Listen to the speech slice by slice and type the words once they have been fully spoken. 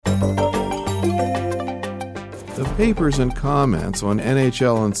The papers and comments on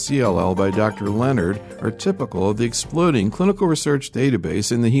NHL and CLL by Dr. Leonard are typical of the exploding clinical research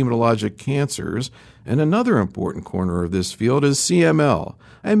database in the hematologic cancers, and another important corner of this field is CML.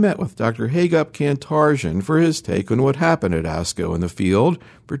 I met with Dr. Hagop Kantarjian for his take on what happened at ASCO in the field,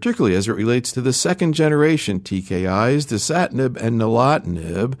 particularly as it relates to the second-generation TKIs, dasatinib and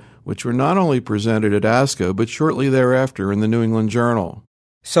nilotinib, which were not only presented at ASCO, but shortly thereafter in the New England Journal.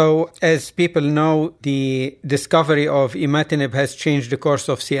 So, as people know, the discovery of imatinib has changed the course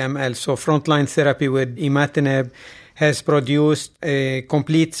of CML. So, frontline therapy with imatinib has produced a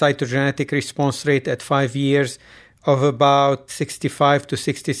complete cytogenetic response rate at 5 years of about 65 to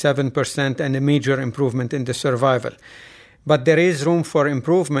 67% and a major improvement in the survival. But there is room for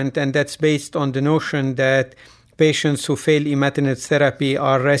improvement, and that's based on the notion that patients who fail imatinib therapy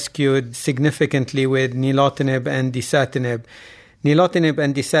are rescued significantly with nilotinib and dasatinib. Nilotinib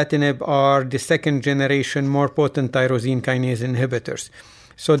and dasatinib are the second-generation more potent tyrosine kinase inhibitors.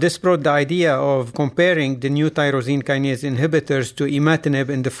 So this brought the idea of comparing the new tyrosine kinase inhibitors to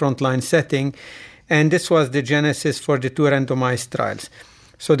imatinib in the frontline setting, and this was the genesis for the two randomized trials.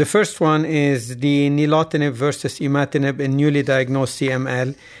 So the first one is the nilotinib versus imatinib in newly diagnosed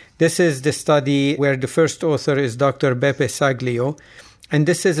CML. This is the study where the first author is Dr. Beppe Saglio. And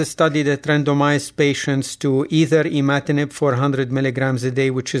this is a study that randomized patients to either imatinib 400 milligrams a day,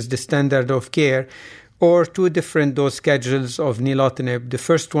 which is the standard of care, or two different dose schedules of nilotinib. The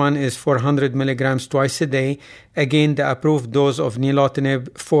first one is 400 milligrams twice a day, again the approved dose of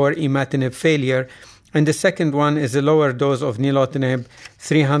nilotinib for imatinib failure. And the second one is a lower dose of nilotinib,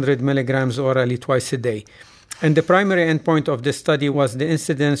 300 milligrams orally twice a day. And the primary endpoint of the study was the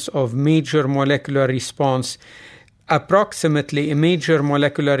incidence of major molecular response. Approximately, a major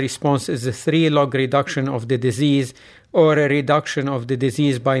molecular response is a 3-log reduction of the disease or a reduction of the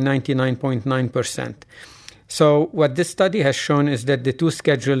disease by 99.9%. So what this study has shown is that the two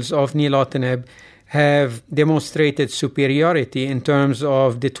schedules of nilotinib have demonstrated superiority in terms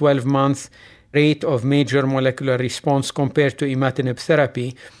of the 12-month rate of major molecular response compared to imatinib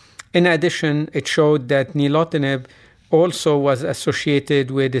therapy. In addition, it showed that nilotinib also was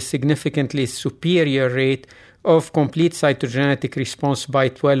associated with a significantly superior rate of complete cytogenetic response by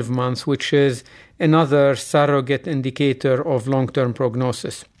 12 months, which is another surrogate indicator of long-term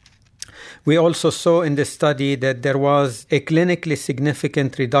prognosis. We also saw in the study that there was a clinically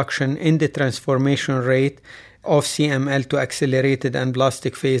significant reduction in the transformation rate of CML to accelerated and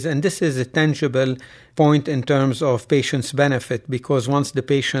blastic phase, and this is a tangible point in terms of patients' benefit, because once the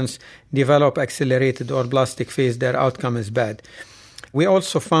patients develop accelerated or blastic phase, their outcome is bad. We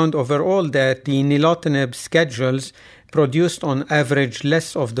also found overall that the nilotinib schedules produced on average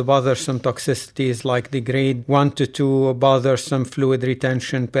less of the bothersome toxicities like the grade 1 to 2 bothersome fluid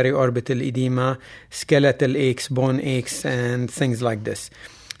retention, periorbital edema, skeletal aches, bone aches, and things like this.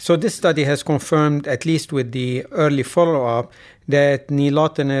 So this study has confirmed, at least with the early follow-up, that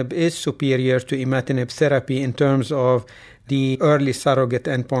nilotinib is superior to imatinib therapy in terms of the early surrogate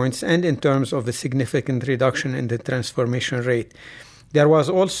endpoints and in terms of a significant reduction in the transformation rate. There was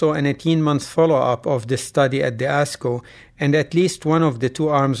also an 18-month follow-up of this study at the ASCO, and at least one of the two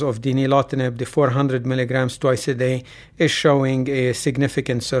arms of the nilotinib, the 400 milligrams twice a day, is showing a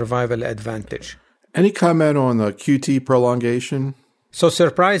significant survival advantage. Any comment on the QT prolongation? So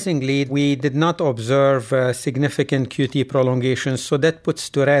surprisingly, we did not observe significant QT prolongations, so that puts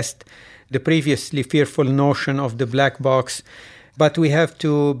to rest the previously fearful notion of the black box. But we have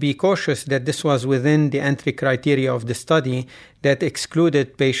to be cautious that this was within the entry criteria of the study that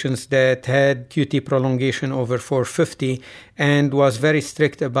excluded patients that had QT prolongation over 450 and was very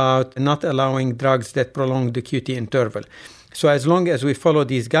strict about not allowing drugs that prolong the QT interval. So as long as we follow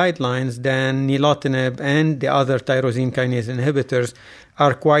these guidelines, then nilotinib and the other tyrosine kinase inhibitors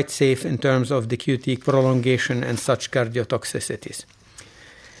are quite safe in terms of the QT prolongation and such cardiotoxicities.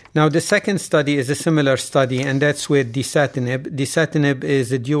 Now, the second study is a similar study, and that's with dasatinib. Dasatinib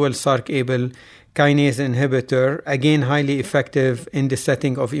is a dual SRC-ABL kinase inhibitor, again highly effective in the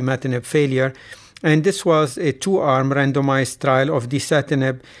setting of imatinib failure. And this was a 2-arm randomized trial of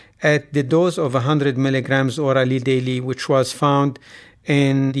dasatinib at the dose of 100 milligrams orally daily, which was found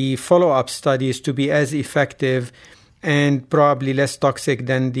in the follow-up studies to be as effective and probably less toxic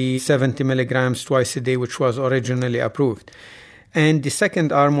than the 70 milligrams twice a day, which was originally approved. And the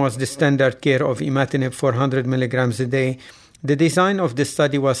second arm was the standard care of imatinib 400 milligrams a day. The design of the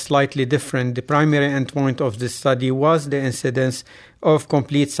study was slightly different. The primary endpoint of the study was the incidence of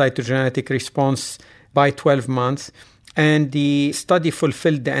complete cytogenetic response by 12 months. And the study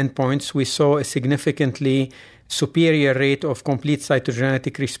fulfilled the endpoints. We saw a significantly superior rate of complete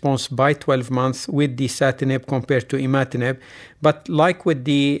cytogenetic response by 12 months with dasatinib compared to imatinib. But like with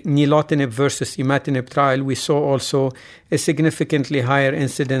the nilotinib versus imatinib trial, we saw also a significantly higher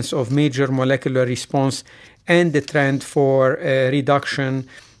incidence of major molecular response and the trend for a reduction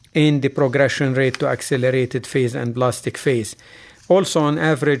in the progression rate to accelerated phase and blastic phase. Also, on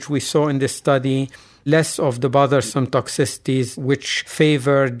average, we saw in this study less of the bothersome toxicities which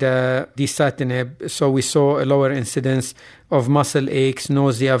favored dasatinib. So we saw a lower incidence of muscle aches,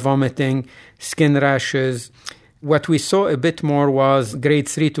 nausea, vomiting, skin rashes. What we saw a bit more was grade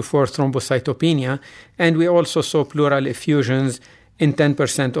 3 to 4 thrombocytopenia, and we also saw pleural effusions in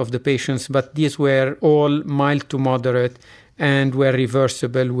 10% of the patients, but these were all mild to moderate and were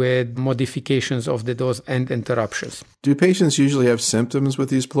reversible with modifications of the dose and interruptions. Do patients usually have symptoms with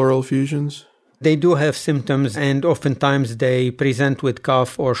these pleural effusions? They do have symptoms, and oftentimes they present with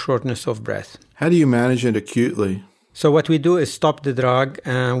cough or shortness of breath. How do you manage it acutely? So what we do is stop the drug.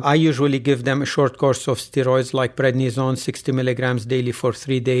 I usually give them a short course of steroids like prednisone, 60 milligrams daily for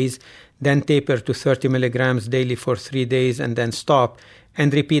 3 days, then taper to 30 milligrams daily for 3 days, and then stop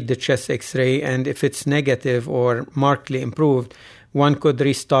and repeat the chest X-ray. And if it's negative or markedly improved, one could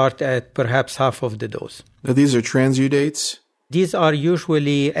restart at perhaps half of the dose. Now, these are transudates? These are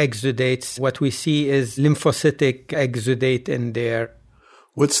usually exudates. What we see is lymphocytic exudate in there.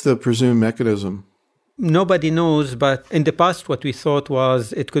 What's the presumed mechanism? Nobody knows, but in the past what we thought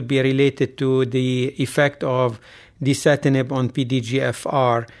was it could be related to the effect of dasatinib on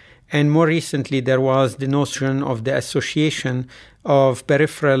PDGFR. And more recently, there was the notion of the association of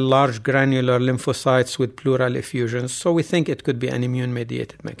peripheral large granular lymphocytes with pleural effusions. So we think it could be an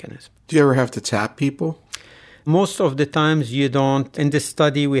immune-mediated mechanism. Do you ever have to tap people? Most of the times you don't. In this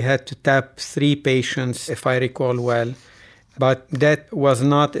study, we had to tap 3 patients, if I recall well, but that was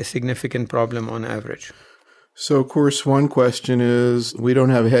not a significant problem on average. So, of course, one question is, we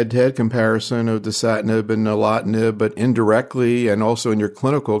don't have a head-to-head comparison of dasatinib and nilotinib, but indirectly and also in your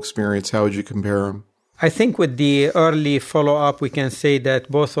clinical experience, how would you compare them? I think with the early follow-up, we can say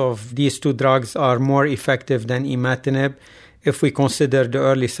that both of these 2 drugs are more effective than imatinib if we consider the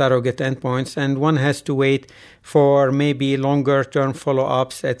early surrogate endpoints, and one has to wait for maybe longer-term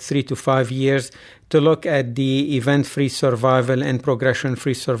follow-ups at 3 to 5 years to look at the event-free survival and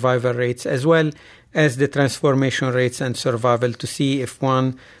progression-free survival rates, as well as the transformation rates and survival, to see if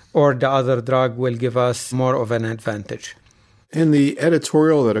one or the other drug will give us more of an advantage. In the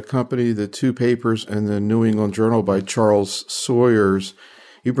editorial that accompanied the 2 papers in the New England Journal by Charles Sawyers,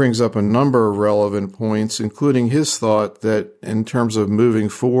 he brings up a number of relevant points, including his thought that in terms of moving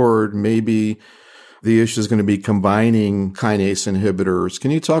forward, maybe the issue is going to be combining kinase inhibitors.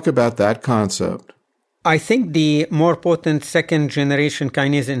 Can you talk about that concept? I think the more potent second-generation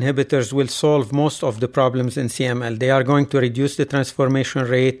kinase inhibitors will solve most of the problems in CML. They are going to reduce the transformation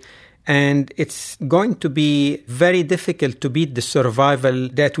rate, and it's going to be very difficult to beat the survival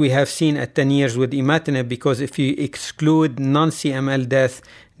that we have seen at 10 years with imatinib, because if you exclude non-CML death,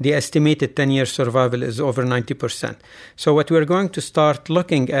 the estimated 10-year survival is over 90%. So what we're going to start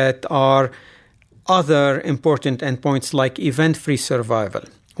looking at are other important endpoints like event-free survival,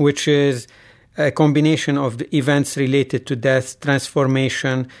 which is a combination of the events related to death,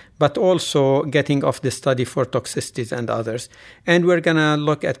 transformation, but also getting off the study for toxicities and others. And we're going to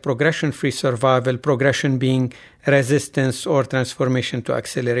look at progression-free survival, progression being resistance or transformation to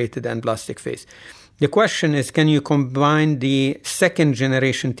accelerated and blastic phase. The question is, can you combine the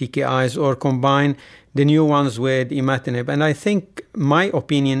second-generation TKIs or combine the new ones with imatinib? And I think my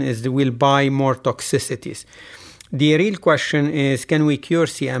opinion is that we'll buy more toxicities. The real question is, can we cure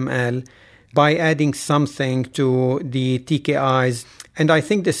CML by adding something to the TKIs? And I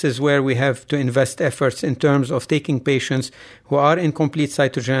think this is where we have to invest efforts in terms of taking patients who are in complete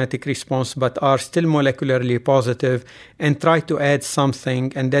cytogenetic response but are still molecularly positive and try to add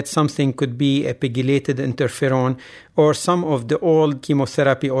something, and that something could be a pegylated interferon or some of the old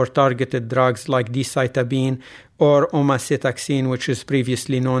chemotherapy or targeted drugs like decitabine or omacitaxine, which is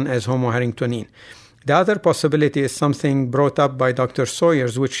previously known as homoharringtonine. The other possibility is something brought up by Dr.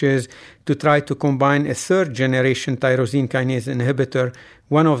 Sawyers, which is to try to combine a third-generation tyrosine kinase inhibitor,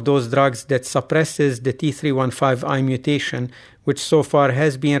 one of those drugs that suppresses the T315I mutation, which so far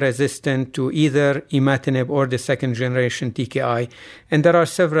has been resistant to either imatinib or the second-generation TKI. And there are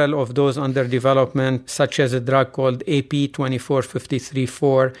several of those under development, such as a drug called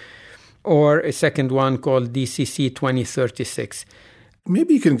AP24534 or a second one called DCC2036.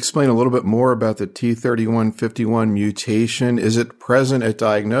 Maybe you can explain a little bit more about the T3151 mutation. Is it present at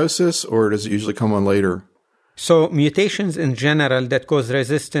diagnosis or does it usually come on later? So mutations in general that cause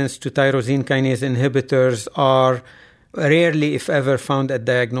resistance to tyrosine kinase inhibitors are rarely, if ever, found at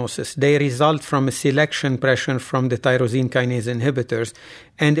diagnosis. They result from a selection pressure from the tyrosine kinase inhibitors.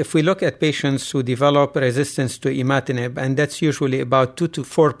 And if we look at patients who develop resistance to imatinib, and that's usually about 2 to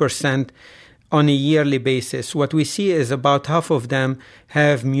 4% on a yearly basis, what we see is about half of them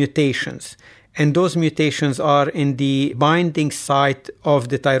have mutations. And those mutations are in the binding site of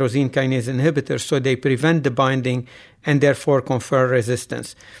the tyrosine kinase inhibitor, so they prevent the binding and therefore confer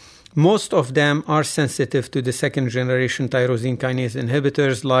resistance. Most of them are sensitive to the second-generation tyrosine kinase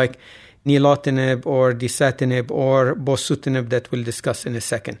inhibitors like nilotinib or dasatinib or bosutinib that we'll discuss in a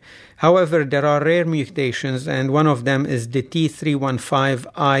second. However, there are rare mutations, and one of them is the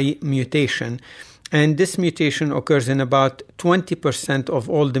T315I mutation. And this mutation occurs in about 20% of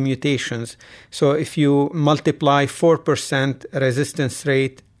all the mutations. So if you multiply 4% resistance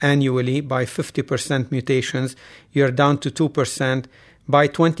rate annually by 50% mutations, you're down to 2%. By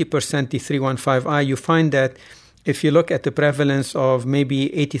 20% T315I, you find that if you look at the prevalence of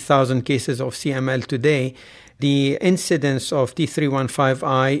maybe 80,000 cases of CML today, the incidence of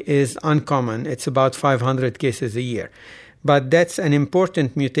T315I is uncommon. It's about 500 cases a year. But that's an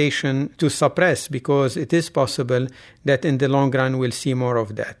important mutation to suppress because it is possible that in the long run we'll see more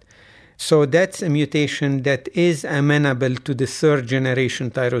of that. So that's a mutation that is amenable to the third-generation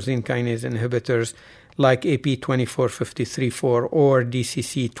tyrosine kinase inhibitors like AP24534 or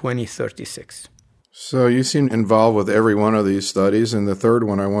DCC2036. So you seem involved with every one of these studies, and the third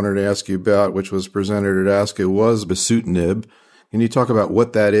one I wanted to ask you about, which was presented at ASCO, was bosutinib. Can you talk about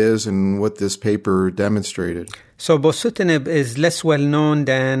what that is and what this paper demonstrated? So bosutinib is less well known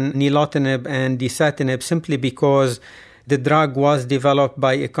than nilotinib and dasatinib simply because the drug was developed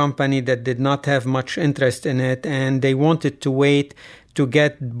by a company that did not have much interest in it, and they wanted to wait to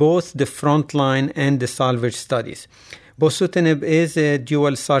get both the frontline and the salvage studies. Bosutinib is a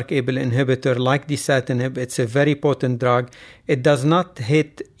dual SRC-ABL inhibitor like dasatinib. It's a very potent drug. It does not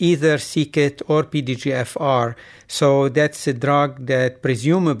hit either c-KIT or PDGFR, so that's a drug that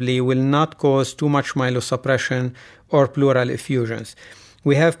presumably will not cause too much myelosuppression or pleural effusions.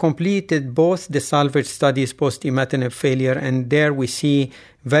 We have completed both the salvage studies post-imatinib failure, and there we see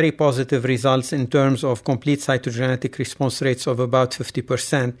very positive results in terms of complete cytogenetic response rates of about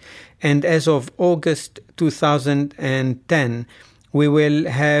 50%. And as of August 2010, we will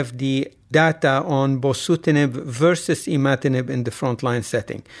have the data on bosutinib versus imatinib in the frontline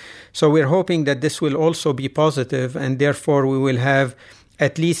setting. So we're hoping that this will also be positive, and therefore we will have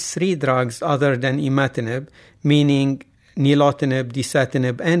at least 3 drugs other than imatinib, meaning nilotinib,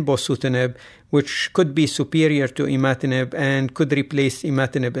 dasatinib, and bosutinib, which could be superior to imatinib and could replace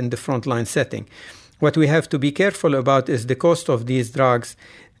imatinib in the frontline setting. What we have to be careful about is the cost of these drugs,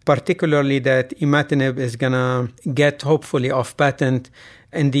 particularly that imatinib is going to get hopefully off patent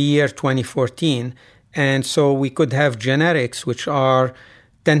in the year 2014. And so we could have generics, which are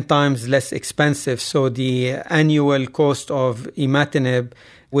 10 times less expensive. So the annual cost of imatinib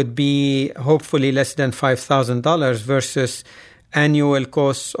would be hopefully less than $5,000 versus annual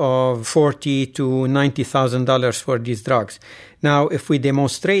costs of $40,000 to $90,000 for these drugs. Now, if we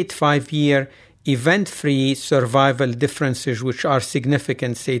demonstrate 5-year event-free survival differences, which are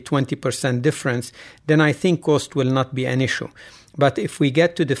significant, say 20% difference, then I think cost will not be an issue. But if we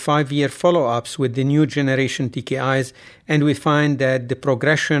get to the 5-year follow-ups with the new generation TKIs and we find that the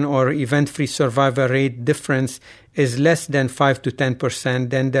progression or event-free survival rate difference is less than 5 to 10%,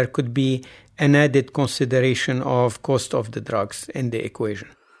 then there could be an added consideration of cost of the drugs in the equation.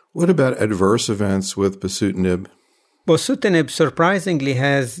 What about adverse events with bosutinib? Bosutinib surprisingly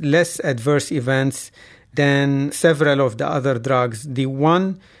has less adverse events than several of the other drugs. The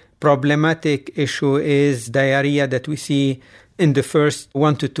one problematic issue is diarrhea that we see in the first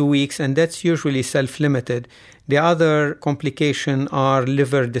 1 to 2 weeks, and that's usually self-limited. The other complications are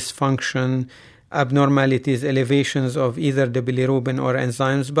liver dysfunction, abnormalities, elevations of either the bilirubin or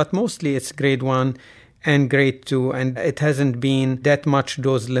enzymes, but mostly it's grade 1 and grade 2, and it hasn't been that much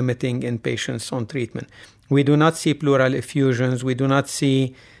dose limiting in patients on treatment. We do not see pleural effusions, we do not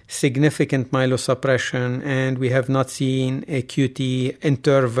see significant myelosuppression, and we have not seen a QT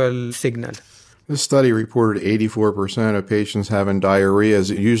interval signal. This study reported 84% of patients having diarrhea. Is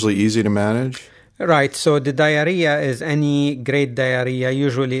it usually easy to manage? Right. So the diarrhea is any grade diarrhea.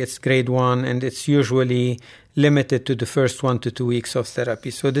 Usually it's grade 1, and it's usually limited to the first 1 to 2 weeks of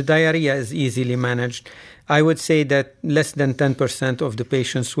therapy. So the diarrhea is easily managed. I would say that less than 10% of the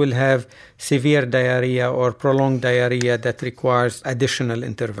patients will have severe diarrhea or prolonged diarrhea that requires additional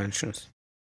interventions.